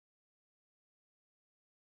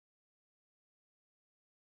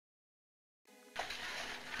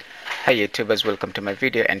Hi YouTubers, welcome to my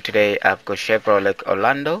video, and today I've got Chevrolet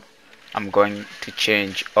Orlando. I'm going to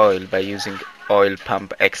change oil by using oil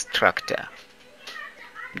pump extractor.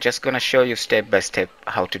 I'm just gonna show you step by step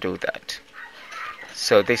how to do that.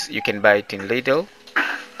 So this you can buy it in Lidle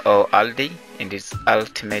or Aldi in this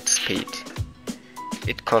ultimate speed.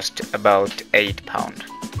 It costs about £8,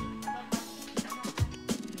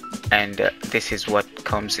 and this is what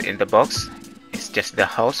comes in the box. It's just the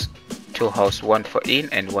hose, two hoses, one for in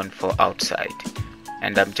and one for outside,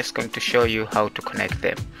 and I'm just going to show you how to connect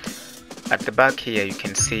them. At the back here you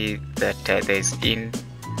can see that there's in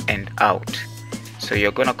and out, so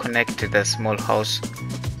you're gonna connect to the small hose.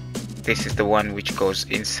 This is the one which goes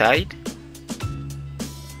inside,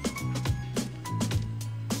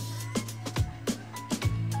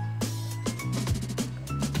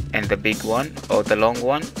 and the big one or the long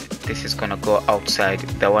one, this is gonna go outside,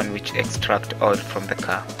 the one which extract oil from the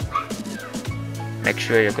car. Make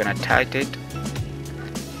sure you're gonna tighten it.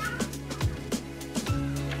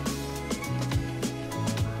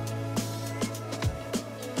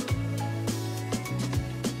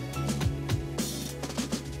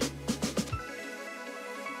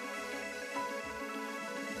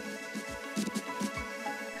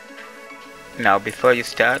 Now before you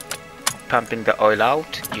start pumping the oil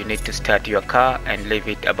out, you need to start your car and leave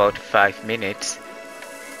it about 5 minutes.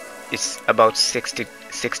 It's about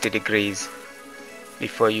 60 degrees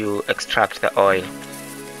before you extract the oil.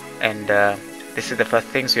 And this is the first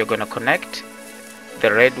things you're going to connect.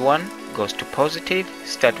 The red one goes to positive.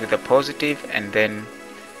 Start with the positive and then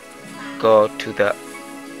go to the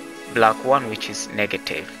black one, which is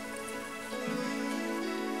negative.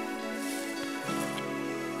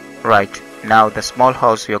 Right, now the small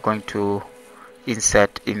hose we are going to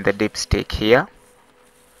insert in the dipstick here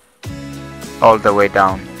all the way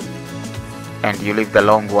down, and you leave the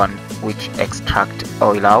long one which extract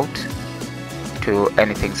oil out to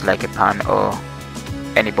anything like a pan or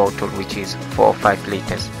any bottle which is 4 or 5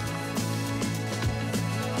 liters.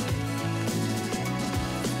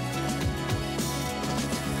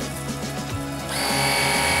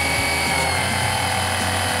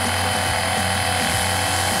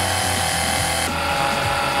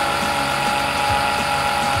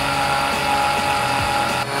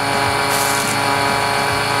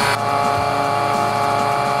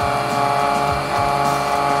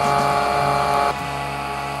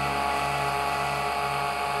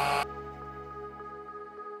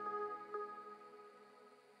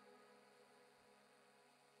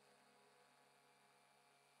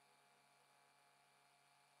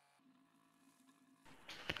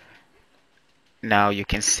 Now you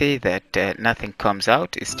can see that nothing comes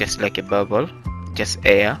out, it's just like a bubble, just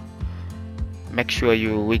air. Make sure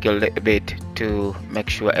you wiggle a bit to make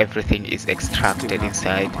sure everything is extracted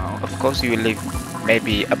inside. Of course you will leave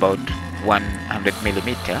maybe about 100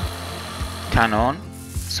 millimeter. Turn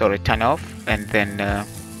off, and then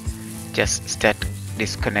just start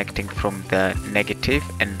disconnecting from the negative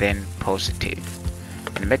and then positive.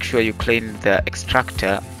 And make sure you clean the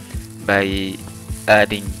extractor by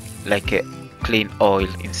adding like a clean oil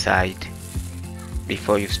inside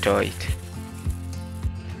before you store it.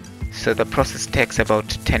 So the process takes about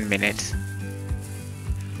 10 minutes.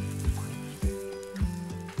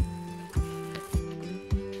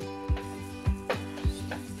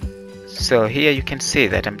 So here you can see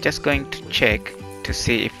that I'm just going to check to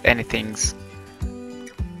see if anything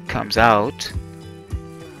comes out,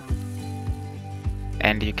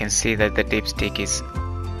 and you can see that the dipstick is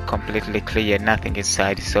completely clear, nothing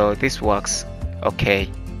inside, so this works okay.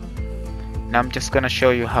 Now I'm just gonna show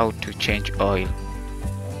you how to change oil.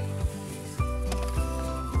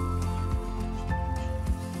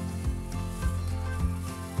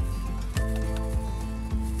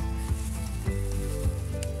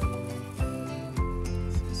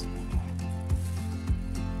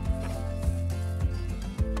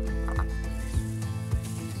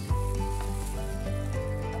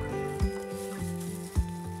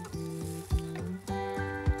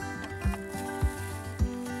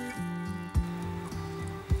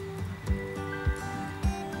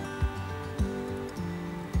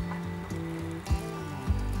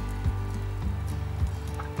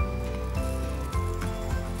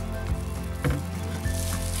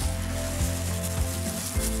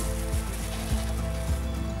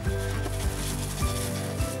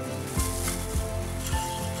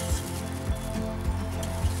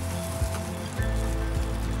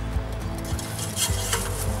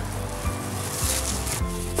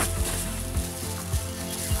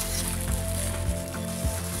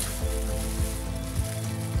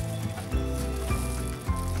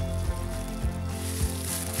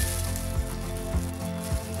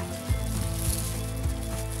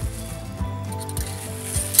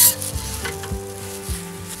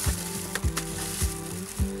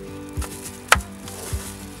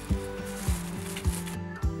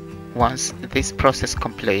 once this process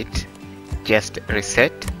complete, just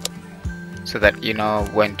reset so that you know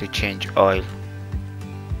when to change oil.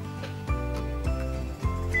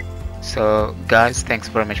 So guys, thanks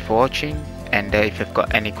very much for watching, and if you've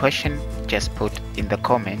got any question, just put in the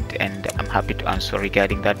comment and I'm happy to answer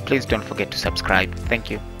regarding that. Please don't forget to subscribe. Thank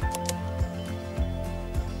you.